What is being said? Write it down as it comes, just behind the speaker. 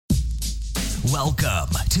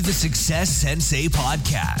Welcome to the Success Sensei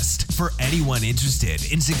podcast for anyone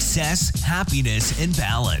interested in success, happiness, and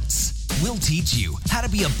balance. We'll teach you how to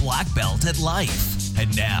be a black belt at life.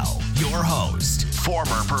 And now, your host,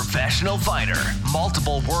 former professional fighter,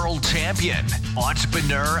 multiple world champion,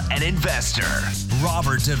 entrepreneur, and investor,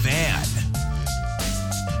 Robert Devan.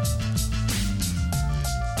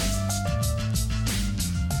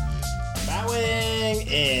 Bowing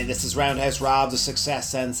in. This is Roundhouse Rob, the Success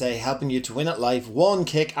Sensei, helping you to win at life one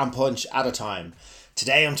kick and punch at a time.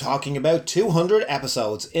 Today I'm talking about 200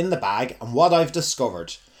 episodes in the bag and what I've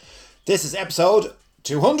discovered. This is episode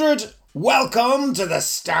 200. Welcome to the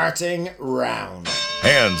starting round.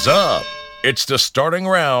 Hands up. It's the starting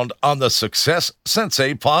round on the Success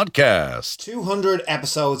Sensei podcast. 200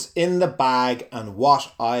 episodes in the bag and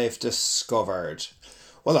what I've discovered.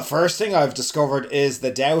 Well, the first thing I've discovered is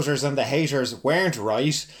the doubters and the haters weren't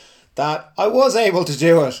right, that I was able to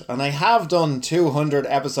do it, and I have done 200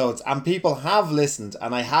 episodes and people have listened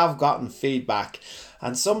and I have gotten feedback.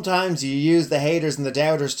 And sometimes you use the haters and the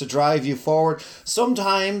doubters to drive you forward.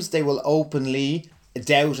 Sometimes they will openly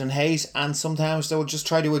doubt and hate, and sometimes they will just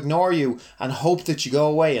try to ignore you and hope that you go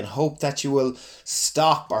away and hope that you will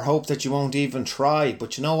stop or hope that you won't even try.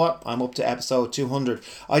 But you know what? I'm up to episode 200.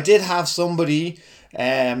 I did have somebody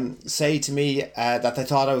say to me that they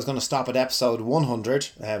thought I was going to stop at episode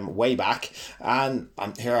 100 way back, and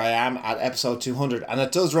here I am at episode 200, and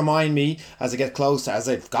it does remind me as I get closer, as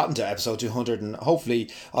I've gotten to episode 200, and hopefully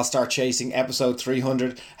I'll start chasing episode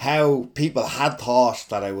 300, how people had thought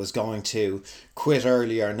that I was going to quit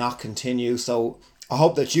early or not continue. So I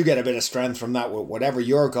hope that you get a bit of strength from that, whatever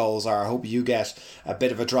your goals are. I hope you get a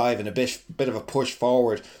bit of a drive and a bit of a push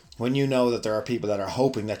forward when you know that there are people that are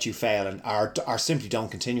hoping that you fail and are simply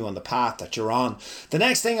don't continue on the path that you're on. The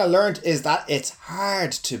next thing I learned is that it's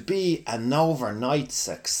hard to be an overnight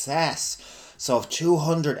success. So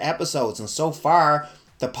 200 episodes, and so far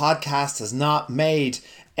the podcast has not made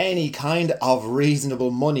any kind of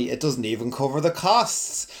reasonable money. It doesn't even cover the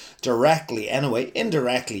costs directly. Anyway,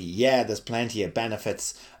 indirectly, yeah, there's plenty of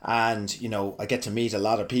benefits, and you know, I get to meet a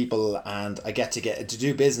lot of people and I get to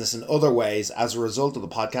do business in other ways as a result of the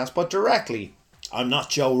podcast. But directly, I'm not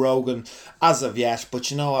Joe Rogan as of yet, but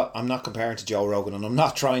you know what, I'm not comparing to Joe Rogan, and I'm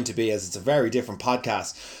not trying to be, as it's a very different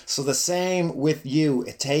podcast. So the same with you.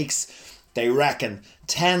 It takes, they reckon,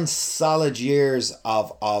 10 solid years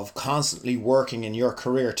of constantly working in your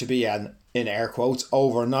career to be an, in air quotes,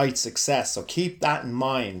 overnight success. So keep that in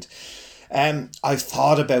mind. I've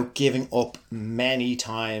thought about giving up many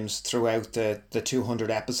times throughout the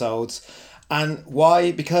 200 episodes. And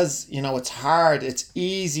why? Because, you know, it's hard. It's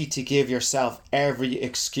easy to give yourself every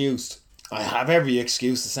excuse. I have every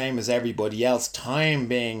excuse, the same as everybody else. Time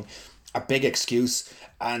being a big excuse,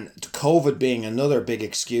 and COVID being another big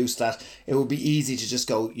excuse, that it would be easy to just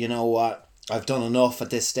go, you know what, I've done enough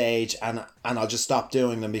at this stage, and I'll just stop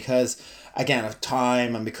doing them because, again, of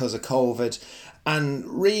time and because of COVID. And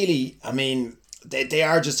really, I mean, they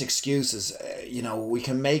are just excuses. You know, we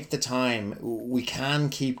can make the time. We can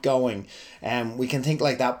keep going. We can think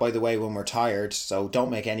like that, by the way, when we're tired. So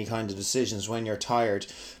don't make any kind of decisions when you're tired.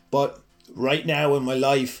 But right now in my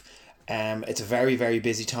life, it's a very, very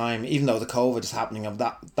busy time, even though the COVID is happening. Of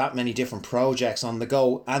that many different projects on the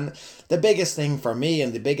go. And the biggest thing for me,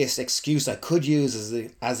 and the biggest excuse I could use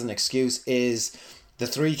as an excuse, is the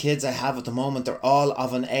 3 kids I have at the moment. They're all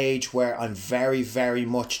of an age where I'm very, very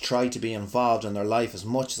much try to be involved in their life as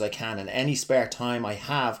much as I can. And any spare time I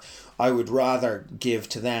have, I would rather give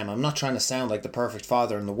to them. I'm not trying to sound like the perfect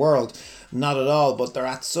father in the world, not at all, but they're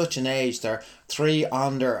at such an age. They're 3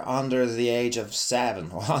 under the age of 7,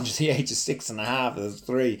 or under the age of 6.5 is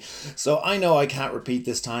 3. So I know I can't repeat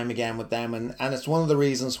this time again with them, and it's one of the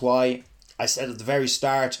reasons why I said at the very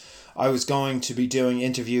start I was going to be doing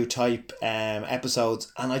interview type episodes,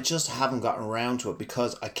 and I just haven't gotten around to it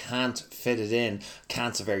because I can't fit it in.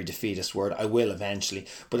 Can't's a very defeatist word. I will eventually,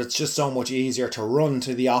 but it's just so much easier to run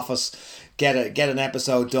to the office, get an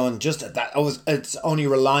episode done. It's only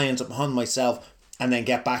reliant upon myself, and then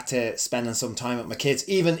get back to spending some time with my kids.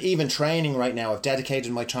 Even training right now, I've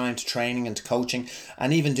dedicated my time to training and to coaching,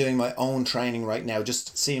 and even doing my own training right now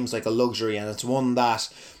just seems like a luxury, and it's one that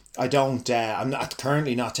I'm not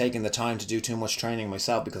currently not taking the time to do too much training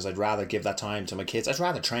myself, because I'd rather give that time to my kids. I'd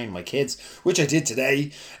rather train my kids, which I did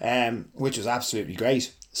today, which was absolutely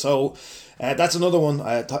great. So that's another one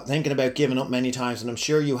thinking about giving up many times, and I'm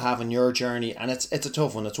sure you have in your journey, and it's a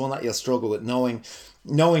tough one. It's one that you'll struggle with, knowing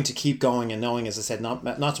to keep going, and knowing, as I said,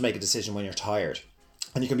 not to make a decision when you're tired.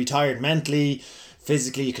 And you can be tired mentally,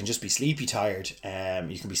 physically, you can just be sleepy tired,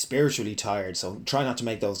 you can be spiritually tired. So try not to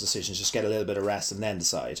make those decisions. Just get a little bit of rest and then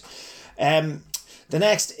decide. The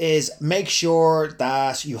next is make sure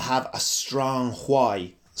that you have a strong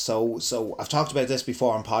why. So I've talked about this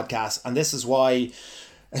before on podcasts, and this is why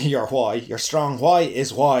your strong why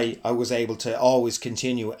is why I was able to always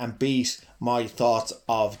continue and beat my thoughts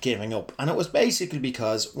of giving up. And it was basically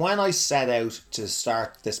because when I set out to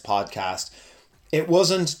start this podcast, it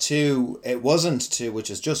wasn't to, which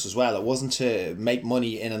is just as well, it wasn't to make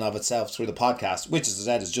money in and of itself through the podcast, which as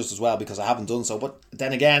I said is just as well because I haven't done so. But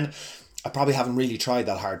then again, I probably haven't really tried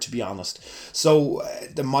that hard, to be honest. So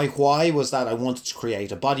my why was that I wanted to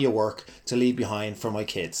create a body of work to leave behind for my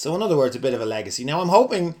kids. So in other words, a bit of a legacy. Now I'm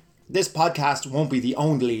hoping this podcast won't be the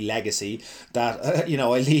only legacy that,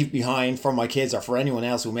 I leave behind for my kids or for anyone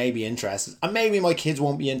else who may be interested. And maybe my kids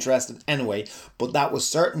won't be interested anyway, but that was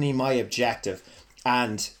certainly my objective.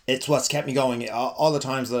 And it's what's kept me going all the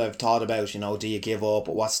times that I've thought about, do you give up?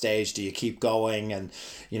 At what stage do you keep going? And,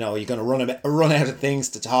 you're going to run out of things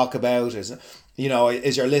to talk about. Is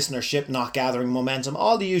your listenership not gathering momentum?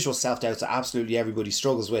 All the usual self-doubts that absolutely everybody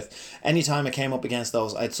struggles with. Anytime I came up against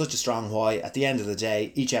those, I had such a strong why. At the end of the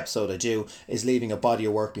day, each episode I do is leaving a body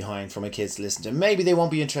of work behind for my kids to listen to. Maybe they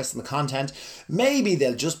won't be interested in the content. Maybe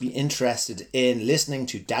they'll just be interested in listening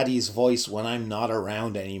to Daddy's voice when I'm not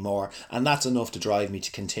around anymore. And that's enough to drive me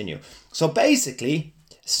to continue. So basically,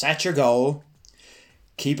 set your goal,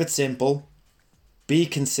 keep it simple, be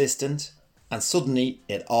consistent, and suddenly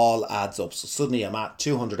it all adds up. So suddenly I'm at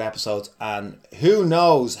 200 episodes and who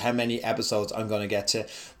knows how many episodes I'm going to get to.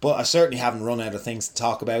 But I certainly haven't run out of things to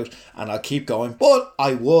talk about and I'll keep going. But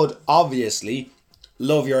I would obviously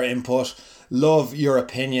love your input, love your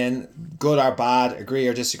opinion, good or bad, agree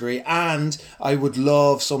or disagree. And I would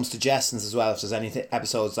love some suggestions as well if there's any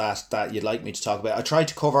episodes that you'd like me to talk about. I tried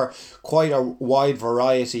to cover quite a wide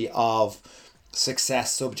variety of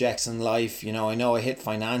success subjects in life. I know I hit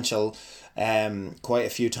financial quite a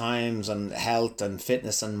few times, and health and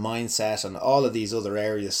fitness and mindset and all of these other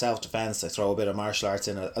areas, self-defense. I throw a bit of martial arts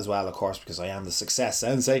in it as well, of course, because I am the success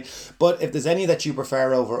sensei. But if there's any that you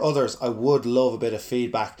prefer over others, I would love a bit of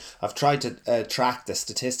feedback. I've tried to track the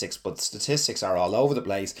statistics, but the statistics are all over the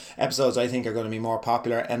place. Episodes I think are going to be more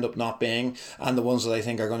popular end up not being, and the ones that I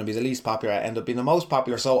think are going to be the least popular end up being the most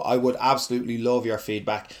popular. So I would absolutely love your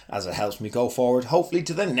feedback as it helps me go forward, hopefully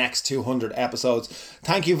to the next 200 episodes.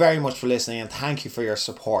 Thank you very much for listening, and thank you for your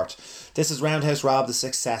support. This is Roundhouse Rob, the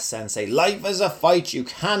Success Sensei. Life is a fight you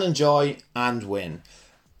can enjoy and win.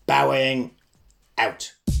 Bowing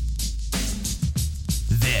out.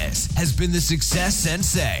 This has been the Success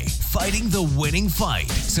Sensei, fighting the winning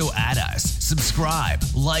fight. So add us, subscribe,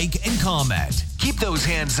 like, and comment. Keep those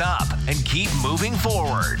hands up and keep moving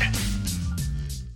forward.